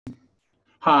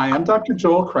Hi, I'm Dr.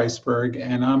 Joel Kreisberg,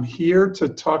 and I'm here to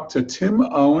talk to Tim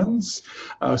Owens,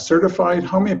 a certified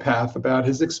homeopath, about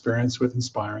his experience with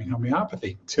inspiring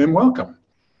homeopathy. Tim, welcome.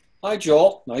 Hi,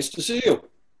 Joel. Nice to see you.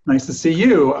 Nice to see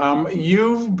you.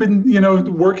 You've been,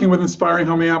 working with inspiring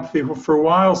homeopathy for a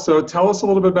while, so tell us a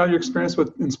little bit about your experience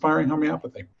with inspiring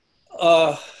homeopathy.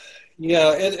 Uh,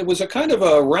 yeah, it was a kind of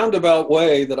a roundabout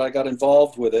way that I got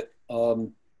involved with it.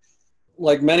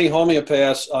 Like many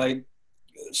homeopaths, I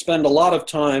spend a lot of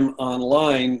time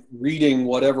online reading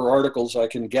whatever articles I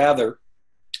can gather.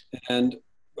 And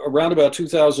around about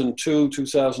 2002,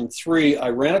 2003, I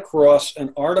ran across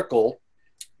an article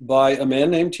by a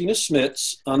man named Tina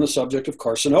Smits on the subject of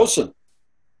carcinosin.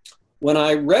 When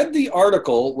I read the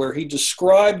article where he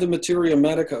described the materia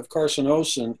medica of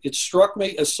carcinosin, it struck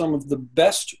me as some of the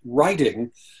best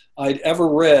writing I'd ever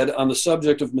read on the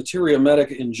subject of materia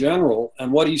medica in general,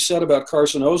 and what he said about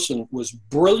carcinosin was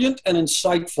brilliant and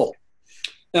insightful.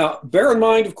 Now, bear in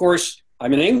mind, of course,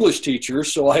 I'm an English teacher,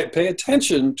 so I pay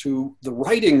attention to the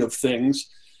writing of things,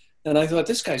 and I thought,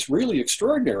 this guy's really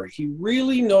extraordinary. He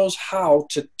really knows how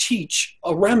to teach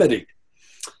a remedy.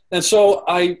 And so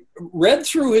I read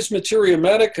through his materia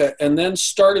medica and then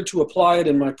started to apply it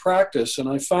in my practice. And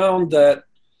I found that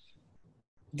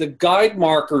the guide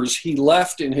markers he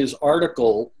left in his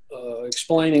article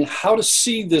explaining how to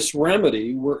see this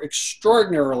remedy were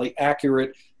extraordinarily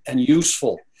accurate and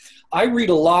useful. I read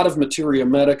a lot of materia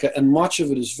medica, and much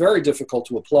of it is very difficult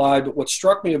to apply. But what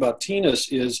struck me about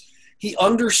Tinas is he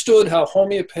understood how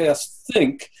homeopaths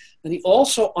think, and he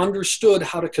also understood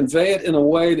how to convey it in a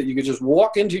way that you could just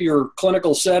walk into your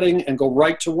clinical setting and go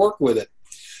right to work with it.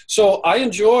 So I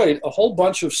enjoyed a whole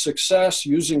bunch of success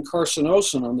using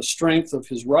carcinosin on the strength of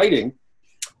his writing.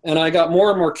 And I got more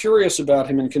and more curious about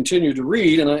him and continued to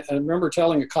read. And I remember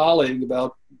telling a colleague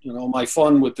about, my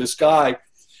fun with this guy.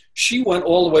 She went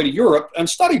all the way to Europe and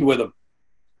studied with him.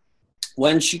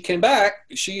 When she came back,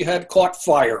 she had caught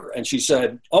fire. And she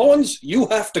said, "Owens, you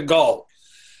have to go."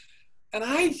 And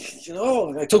I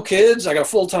took kids, I got a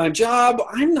full-time job.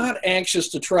 I'm not anxious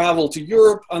to travel to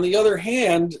Europe. On the other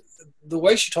hand, the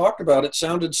way she talked about it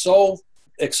sounded so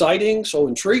exciting, so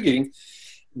intriguing,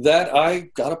 that I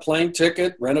got a plane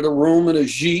ticket, rented a room in a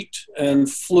gîte, and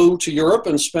flew to Europe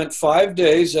and spent 5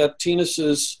 days at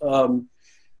Tinas's.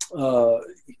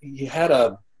 He had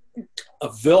a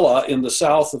villa in the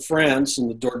south of France in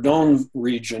the Dordogne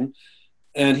region.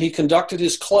 And he conducted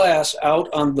his class out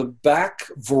on the back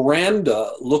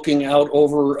veranda looking out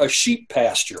over a sheep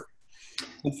pasture.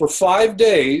 And for 5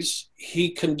 days, he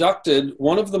conducted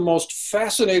one of the most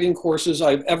fascinating courses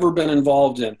I've ever been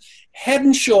involved in, head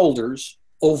and shoulders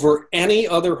over any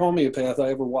other homeopath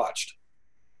I ever watched.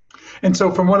 And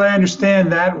so, from what I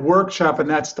understand, that workshop and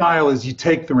that style is you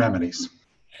take the remedies.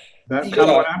 That kind of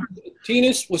Yeah, what happened?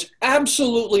 Tinas was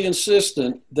absolutely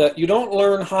insistent that you don't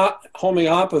learn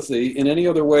homeopathy in any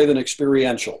other way than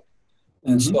experiential.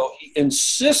 And so he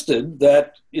insisted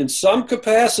that in some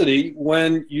capacity,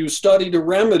 when you study the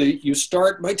remedy, you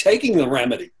start by taking the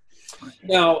remedy.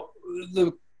 Now,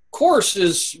 the course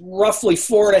is roughly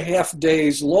 4.5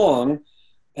 days long,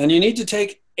 and you need to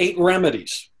take 8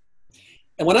 remedies.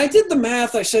 And when I did the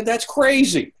math, I said, that's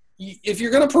crazy. If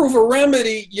you're going to prove a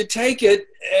remedy, you take it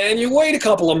and you wait a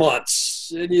couple of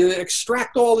months and you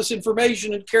extract all this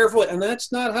information and carefully. And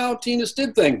that's not how Tinas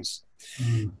did things.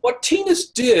 What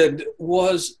Tinas did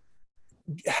was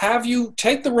have you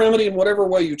take the remedy in whatever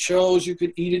way you chose. You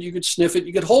could eat it, you could sniff it,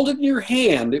 you could hold it in your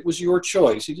hand. It was your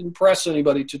choice. He didn't press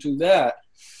anybody to do that.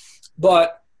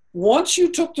 But once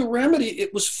you took the remedy,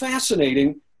 it was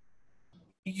fascinating.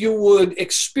 You would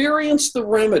experience the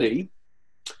remedy.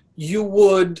 You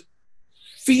would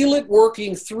feel it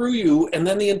working through you, and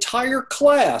then the entire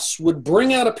class would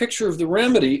bring out a picture of the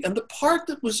remedy. And the part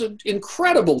that was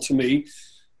incredible to me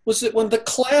was that when the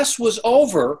class was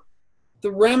over,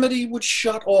 the remedy would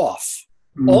shut off,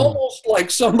 almost like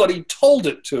somebody told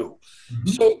it to.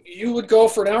 So you would go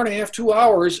for an hour and a half, 2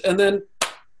 hours, and then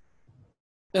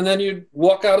you'd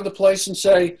walk out of the place and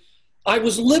say, I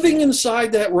was living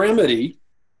inside that remedy,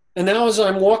 and now as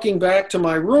I'm walking back to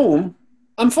my room,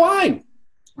 I'm fine.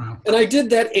 Wow. And I did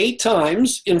that 8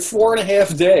 times in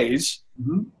 4.5 days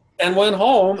and went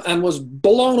home and was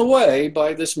blown away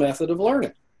by this method of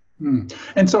learning.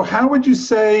 And so how would you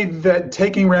say that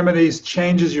taking remedies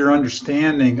changes your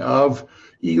understanding of,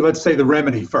 let's say, the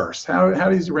remedy first? How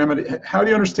do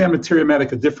you understand materia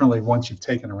medica differently once you've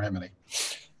taken a remedy?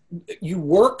 You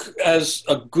work as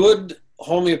a good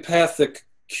homeopathic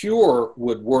cure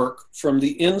would work from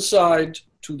the inside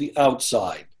to the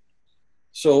outside.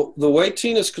 So the way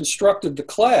Tina's constructed the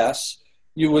class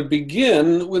you would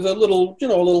begin with a little, a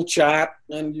little chat,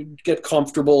 and you'd get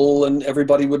comfortable, and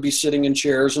everybody would be sitting in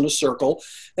chairs in a circle.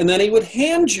 And then he would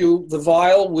hand you the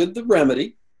vial with the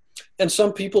remedy, and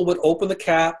some people would open the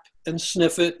cap and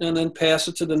sniff it and then pass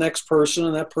it to the next person,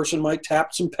 and that person might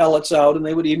tap some pellets out, and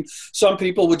they would even, some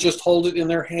people would just hold it in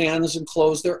their hands and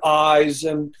close their eyes,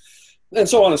 and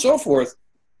so on and so forth.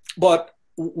 But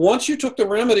once you took the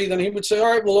remedy, then he would say,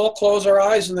 all right, we'll all close our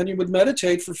eyes, and then you would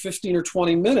meditate for 15 or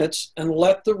 20 minutes and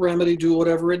let the remedy do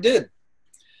whatever it did.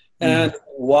 And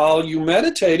while you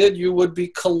meditated, you would be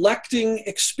collecting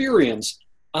experience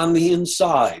on the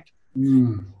inside.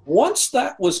 Once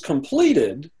that was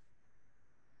completed,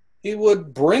 he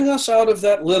would bring us out of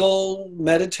that little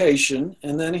meditation,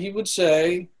 and then he would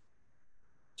say,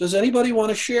 does anybody want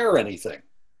to share anything?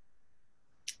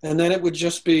 And then it would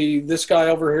just be, this guy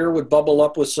over here would bubble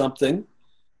up with something,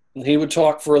 and he would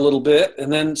talk for a little bit,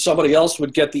 and then somebody else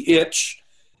would get the itch,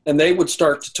 and they would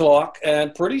start to talk,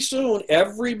 and pretty soon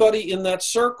everybody in that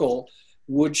circle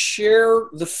would share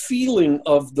the feeling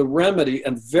of the remedy,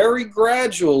 and very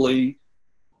gradually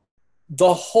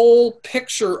the whole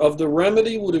picture of the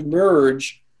remedy would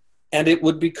emerge, and it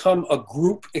would become a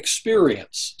group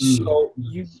experience. So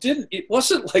it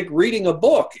wasn't like reading a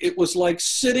book. It was like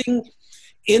sitting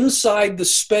inside the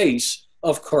space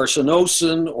of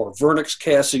carcinosin or vernix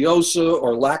caseosa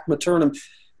or lac maternum.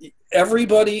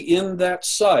 Everybody in that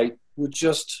site would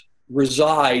just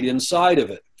reside inside of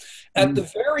it. At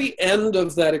the very end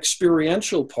of that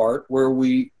experiential part, where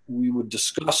we would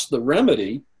discuss the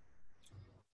remedy,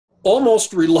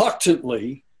 almost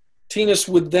reluctantly, Tinas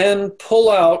would then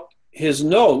pull out his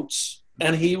notes,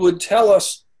 and he would tell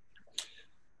us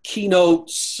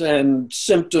keynotes and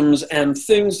symptoms and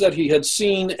things that he had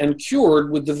seen and cured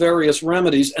with the various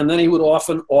remedies, and then he would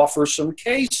often offer some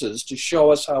cases to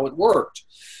show us how it worked.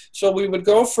 So we would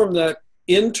go from that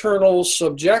internal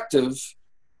subjective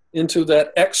into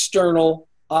that external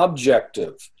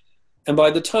objective. And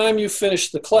by the time you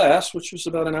finished the class, which was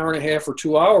about an hour and a half or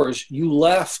 2 hours, you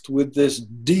left with this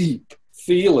deep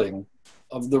feeling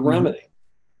of the remedy.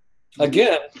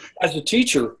 Again, as a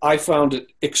teacher, I found it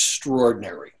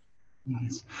extraordinary.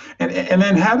 Nice. And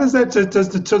then how does that,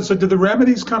 so do the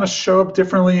remedies kind of show up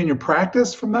differently in your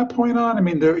practice from that point on? I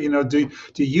mean, do you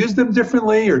use them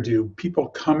differently, or do people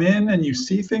come in and you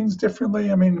see things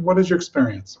differently? I mean, what is your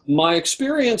experience? My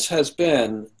experience has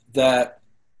been that,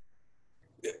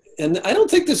 and I don't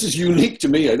think this is unique to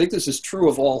me, I think this is true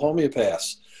of all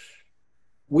homeopaths,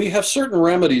 we have certain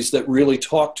remedies that really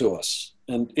talk to us.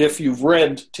 And if you've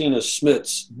read Tina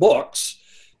Smith's books,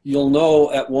 you'll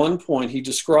know at one point he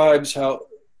describes how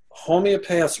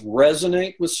homeopaths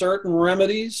resonate with certain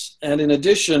remedies, and in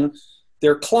addition,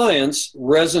 their clients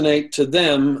resonate to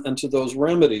them and to those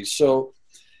remedies. So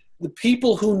the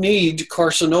people who need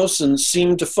carcinosin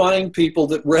seem to find people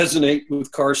that resonate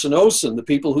with carcinosin. The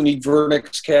people who need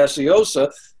vernix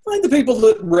caseosa find the people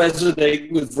that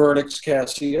resonate with vernix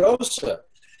caseosa.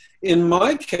 In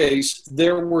my case,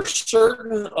 there were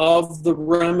certain of the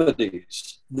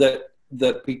remedies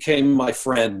that became my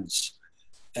friends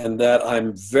and that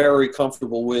I'm very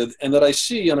comfortable with and that I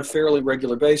see on a fairly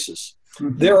regular basis.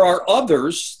 There are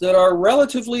others that are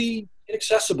relatively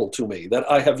inaccessible to me that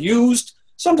I have used,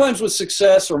 sometimes with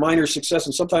success or minor success,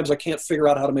 and sometimes I can't figure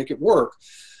out how to make it work.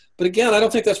 But again, I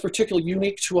don't think that's particularly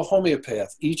unique to a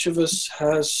homeopath. Each of us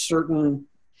has certain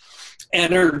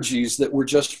energies that we're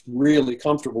just really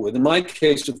comfortable with. In my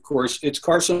case, of course, it's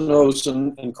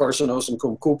carcinosin and carcinosin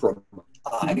cum cuprum.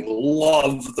 I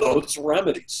love those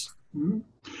remedies.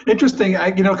 Interesting,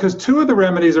 because two of the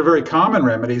remedies are very common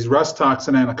remedies, rust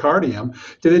toxin and anacardium.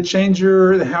 Did it change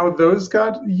how those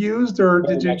got used, or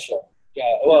did you?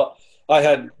 Yeah, well, I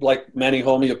had, like many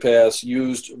homeopaths,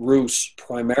 used rus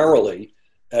primarily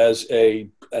as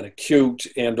an acute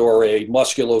and or a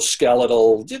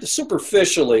musculoskeletal.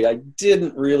 Superficially, I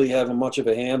didn't really have much of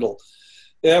a handle.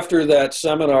 After that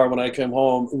seminar, when I came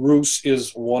home, rus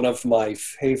is one of my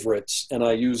favorites, and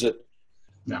I use it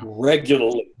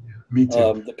regularly. Me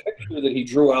too. The picture that he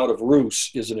drew out of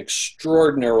rus is an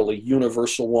extraordinarily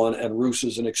universal one, and rus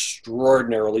is an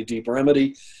extraordinarily deep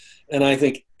remedy. And I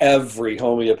think every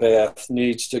homeopath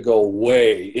needs to go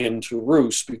way into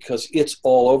rus because it's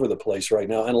all over the place right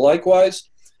now. And likewise,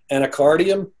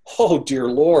 anacardium, oh dear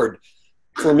Lord,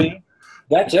 for me,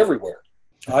 that's everywhere.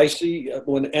 I see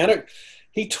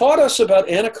he taught us about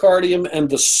anacardium and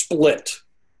the split.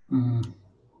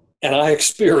 And I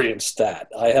experienced that.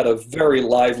 I had a very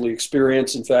lively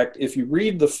experience. In fact, if you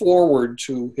read the foreword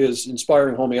to his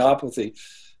Inspiring Homeopathy,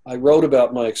 I wrote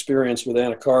about my experience with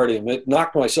anacardium. It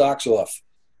knocked my socks off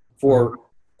for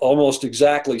almost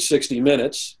exactly 60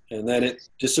 minutes, and then it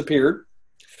disappeared.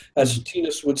 as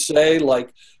Tinas would say,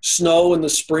 like snow in the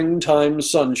springtime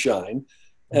sunshine.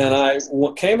 And I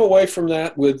came away from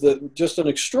that with just an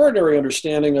extraordinary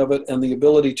understanding of it and the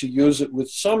ability to use it with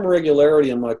some regularity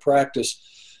in my practice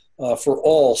for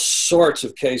all sorts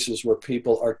of cases where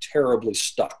people are terribly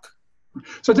stuck.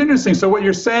 So it's interesting. So what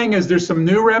you're saying is there's some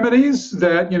new remedies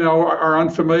that, are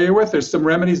unfamiliar with. There's some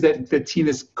remedies that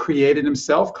Tinas created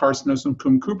himself, carcinosum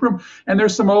cum cuprum, and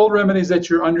there's some old remedies that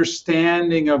your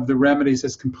understanding of the remedies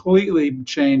has completely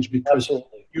changed because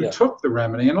you took the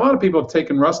remedy. And a lot of people have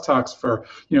taken rust tox for,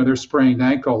 their sprained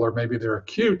ankle, or maybe they're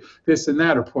acute, this and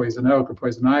that, or poison oak or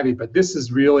poison ivy. But this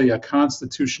is really a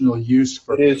constitutional use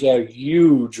for. It is a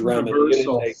huge remedy. It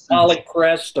is a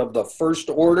polycrest of the first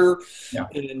order. Yeah.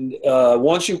 And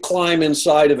once you climb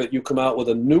inside of it, you come out with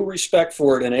a new respect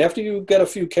for it. And after you get a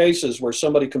few cases where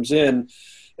somebody comes in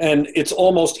and it's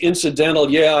almost incidental,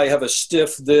 I have a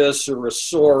stiff this or a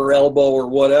sore elbow or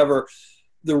whatever,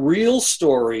 the real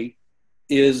story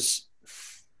is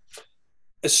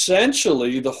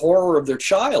essentially the horror of their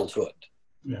childhood,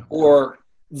 or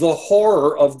the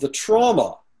horror of the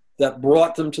trauma that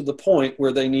brought them to the point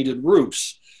where they needed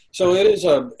Rus. So it is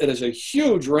a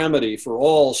huge remedy for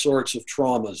all sorts of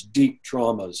traumas, deep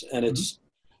traumas, and it's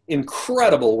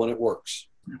incredible when it works.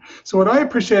 So what I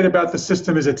appreciate about the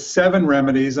system is it's 7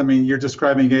 remedies. I mean, you're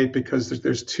describing 8 because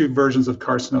there's 2 versions of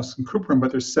carcinosum cuprum, but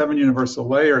there's 7 universal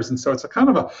layers. And so it's a kind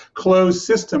of a closed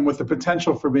system with the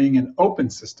potential for being an open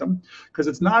system, because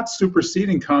it's not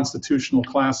superseding constitutional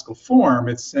classical form.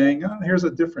 It's saying, here's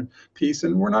a different piece.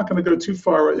 And we're not going to go too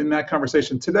far in that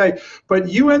conversation today. But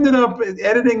you ended up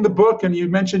editing the book, and you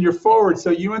mentioned your foreword.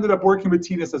 So you ended up working with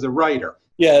Tinas as a writer.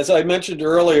 Yeah, as I mentioned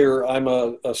earlier, I'm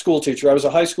a school teacher. I was a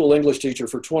high school English teacher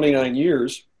for 29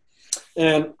 years.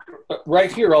 And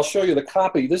right here, I'll show you the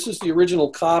copy. This is the original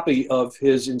copy of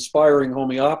his Inspiring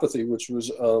Homeopathy, which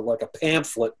was like a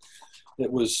pamphlet.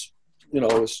 It was,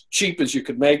 as cheap as you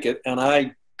could make it. And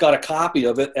I got a copy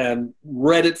of it and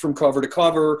read it from cover to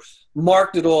cover,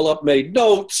 marked it all up, made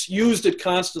notes, used it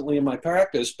constantly in my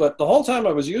practice. But the whole time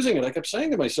I was using it, I kept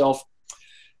saying to myself,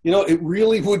 it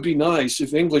really would be nice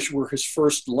if English were his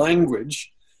first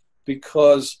language,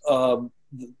 because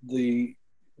the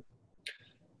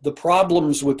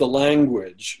problems with the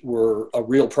language were a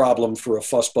real problem for a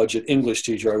fuss budget English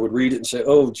teacher. I would read it and say,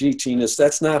 oh, gee, Tinas,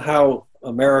 that's not how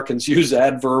Americans use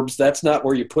adverbs. That's not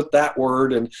where you put that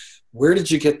word. And where did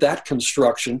you get that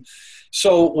construction?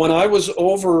 So when I was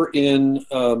over in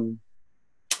the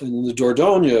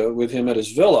Dordogne with him at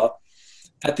his villa,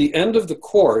 at the end of the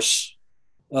course,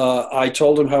 I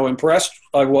told him how impressed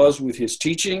I was with his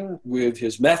teaching, with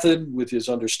his method, with his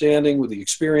understanding, with the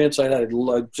experience. I had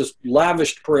just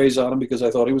lavished praise on him because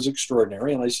I thought he was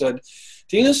extraordinary. And I said,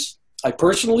 Tinas, I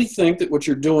personally think that what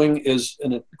you're doing is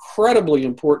an incredibly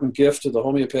important gift to the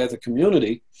homeopathic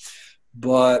community,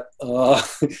 but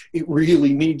it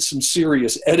really needs some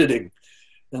serious editing.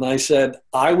 And I said,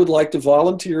 I would like to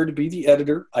volunteer to be the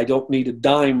editor. I don't need a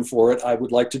dime for it. I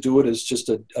would like to do it as just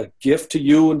a gift to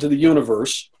you and to the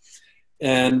universe.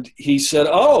 And he said,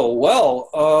 oh,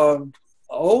 well,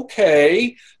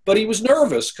 okay. But he was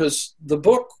nervous because the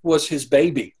book was his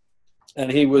baby.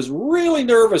 And he was really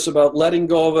nervous about letting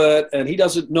go of it. And he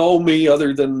doesn't know me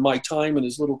other than my time in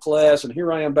his little class. And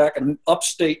here I am back in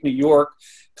upstate New York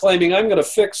claiming I'm going to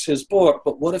fix his book.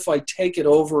 But what if I take it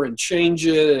over and change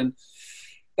it?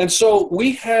 And so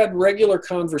we had regular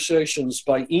conversations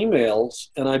by emails,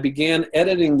 and I began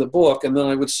editing the book, and then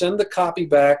I would send the copy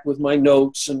back with my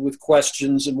notes and with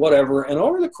questions and whatever. And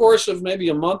over the course of maybe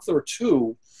a month or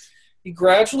 2, he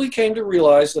gradually came to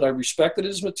realize that I respected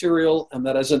his material and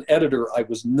that as an editor, I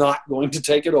was not going to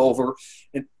take it over.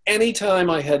 And anytime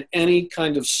I had any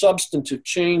kind of substantive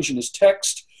change in his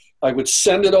text, I would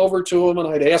send it over to him and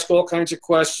I'd ask all kinds of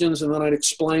questions, and then I'd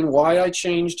explain why I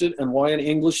changed it and why an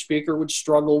English speaker would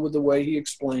struggle with the way he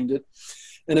explained it.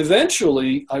 And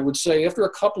eventually, I would say after a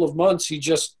couple of months, he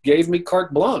just gave me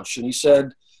carte blanche and he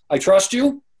said, I trust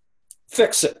you,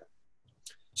 fix it.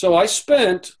 So I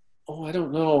spent, I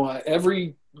don't know,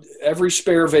 every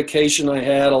spare vacation I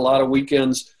had, a lot of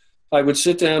weekends, I would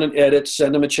sit down and edit,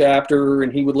 send him a chapter,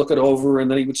 and he would look it over, and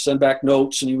then he would send back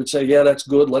notes, and he would say, yeah, that's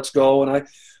good, let's go. And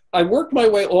I worked my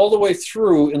way all the way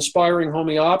through Inspiring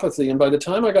Homeopathy, and by the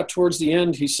time I got towards the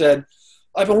end, he said,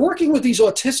 I've been working with these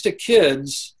autistic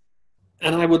kids,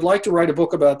 and I would like to write a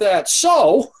book about that.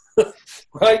 So,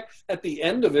 right at the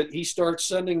end of it, he starts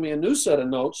sending me a new set of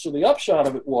notes. So the upshot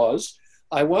of it was,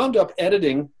 I wound up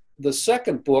editing the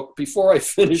second book before I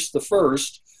finished the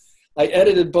first. I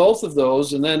edited both of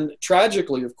those, and then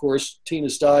tragically, of course,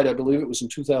 Tinas died, I believe it was in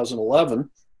 2011,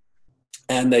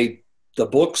 and they The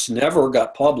books never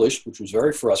got published, which was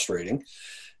very frustrating.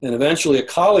 And eventually a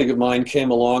colleague of mine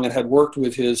came along and had worked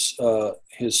with his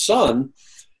son,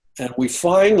 and we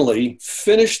finally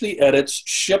finished the edits,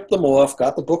 shipped them off,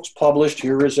 got the books published.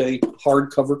 Here is a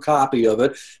hardcover copy of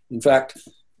it. In fact,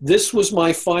 this was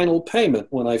my final payment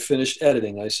when I finished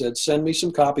editing. I said, send me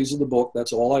some copies of the book.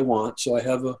 That's all I want. So I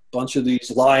have a bunch of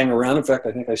these lying around. In fact,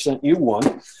 I think I sent you one.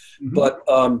 Mm-hmm. But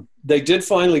they did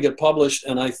finally get published,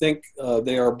 and I think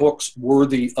they are books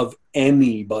worthy of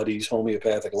anybody's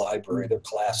homeopathic library. They're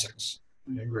classics.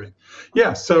 I agree.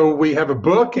 Yeah, so we have a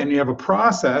book and you have a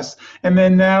process, and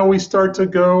then now we start to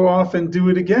go off and do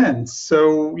it again.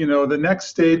 So, the next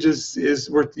stage is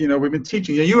we've been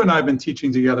teaching. You and I have been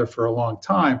teaching together for a long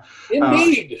time.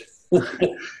 Indeed.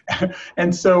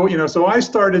 And so, so I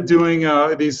started doing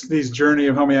these journey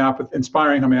of homeopathy,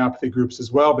 inspiring homeopathy groups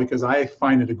as well, because I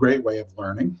find it a great way of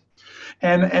learning.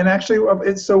 And actually,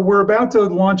 so we're about to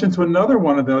launch into another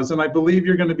one of those, and I believe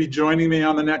you're going to be joining me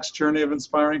on the next journey of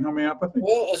inspiring homeopathy.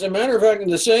 Well, as a matter of fact, in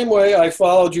the same way I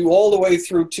followed you all the way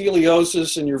through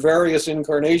teleosis and your various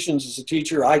incarnations as a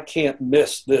teacher, I can't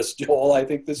miss this, Joel. I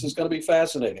think this is going to be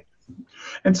fascinating.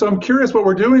 And so I'm curious, what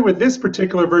we're doing with this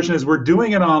particular version is we're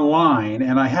doing it online,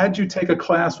 and I had you take a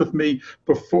class with me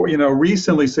before,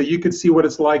 recently, so you could see what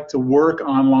it's like to work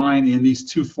online in these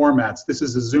two formats. This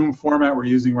is a Zoom format we're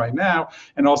using right now,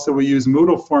 and also we use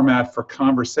Moodle format for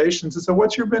conversations. And so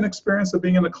what's your experience of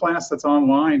being in a class that's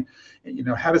online?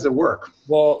 How does it work?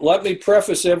 Well, let me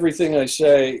preface everything I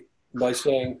say by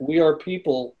saying we are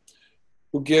people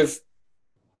who give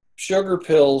sugar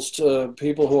pills to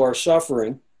people who are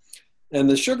suffering. And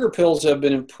the sugar pills have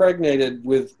been impregnated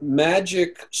with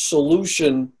magic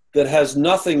solution that has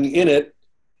nothing in it.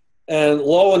 And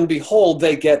lo and behold,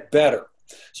 they get better.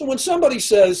 So when somebody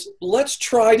says, let's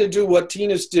try to do what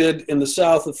Tinas did in the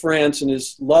south of France in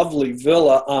his lovely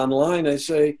villa online, I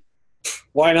say,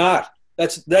 why not?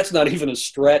 That's not even a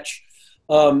stretch.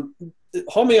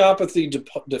 Homeopathy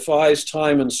defies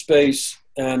time and space,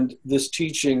 and this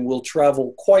teaching will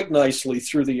travel quite nicely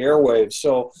through the airwaves.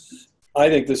 So I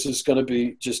think this is going to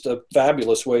be just a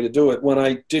fabulous way to do it. When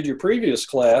I did your previous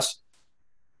class,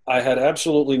 I had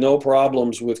absolutely no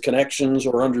problems with connections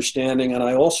or understanding, and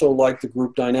I also like the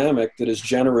group dynamic that is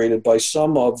generated by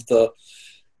some of the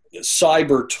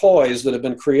cyber toys that have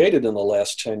been created in the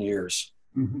last 10 years.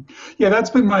 Mm-hmm. Yeah, that's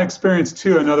been my experience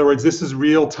too. In other words, this is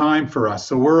real time for us.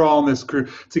 So we're all in this group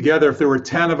together. If there were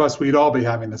 10 of us, we'd all be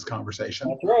having this conversation.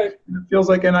 That's right. And it feels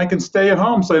like, and I can stay at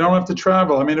home, so I don't have to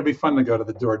travel. I mean, it'd be fun to go to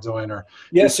the Dordogne or.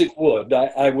 Yes, it would.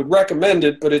 I would recommend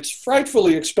it, but it's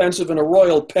frightfully expensive and a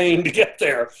royal pain to get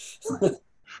there.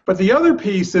 But the other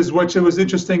piece is, what was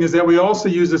interesting, is that we also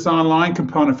use this online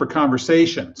component for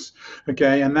conversations.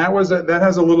 Okay, and that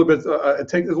has a little bit it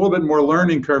takes a little bit more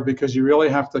learning curve, because you really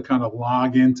have to kind of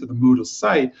log into the Moodle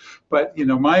site. But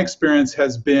my experience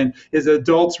has been is that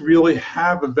adults really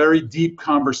have a very deep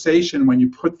conversation when you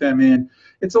put them in.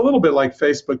 It's a little bit like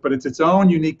Facebook, but it's its own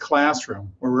unique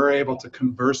classroom where we're able to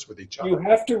converse with each other. You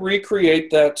have to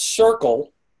recreate that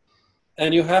circle,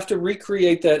 and you have to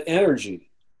recreate that energy.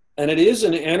 And it is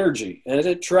an energy, and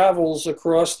it travels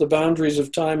across the boundaries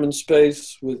of time and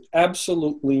space with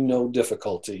absolutely no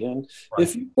difficulty. And right.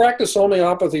 If you practice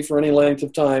homeopathy for any length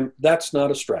of time, that's not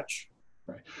a stretch.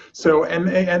 Right. So,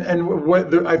 and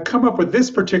what I've come up with this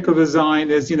particular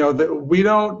design is, that we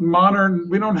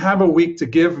don't have a week to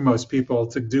give most people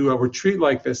to do a retreat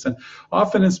like this. And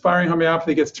often inspiring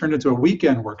homeopathy gets turned into a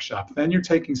weekend workshop. Then you're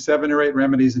taking 7 or 8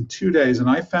 remedies in 2 days. And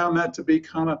I found that to be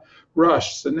kind of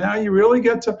rushed. So now you really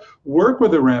get to work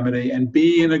with a remedy and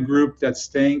be in a group that's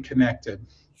staying connected.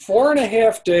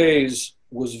 4.5 days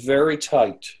was very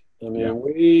tight. I mean,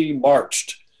 We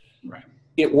marched. Right.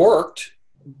 It worked.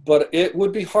 But it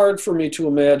would be hard for me to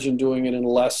imagine doing it in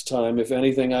less time. If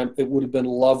anything, it would have been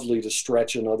lovely to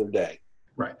stretch another day.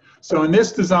 Right. So in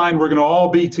this design, we're going to all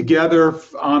be together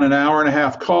on an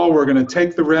 1.5-hour call. We're going to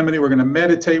take the remedy. We're going to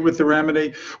meditate with the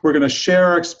remedy. We're going to share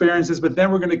our experiences, but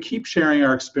then we're going to keep sharing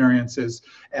our experiences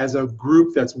as a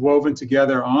group that's woven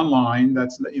together online.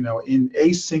 That's, in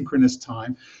asynchronous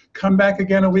time. Come back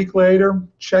again a week later,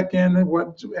 check in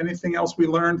anything else we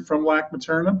learned from Lac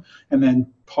Maternum, and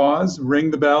then pause, ring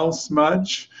the bell,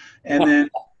 smudge, and then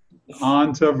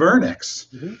on to Vernix.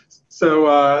 Mm-hmm.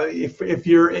 So if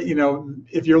you're,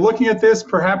 if you're looking at this,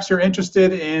 perhaps you're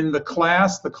interested in the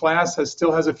class. The class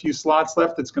still has a few slots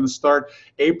left. It's going to start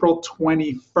April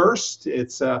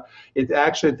 21st. It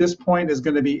actually at this point is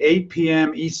going to be 8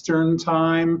 p.m. Eastern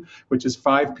time, which is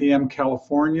 5 p.m.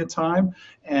 California time.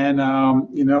 And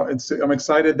I'm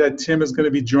excited that Tim is going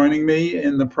to be joining me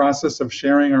in the process of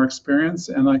sharing our experience.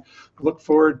 And I look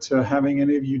forward to having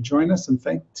any of you join us. And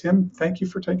thank you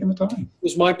for taking the time. It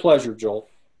was my pleasure, Joel.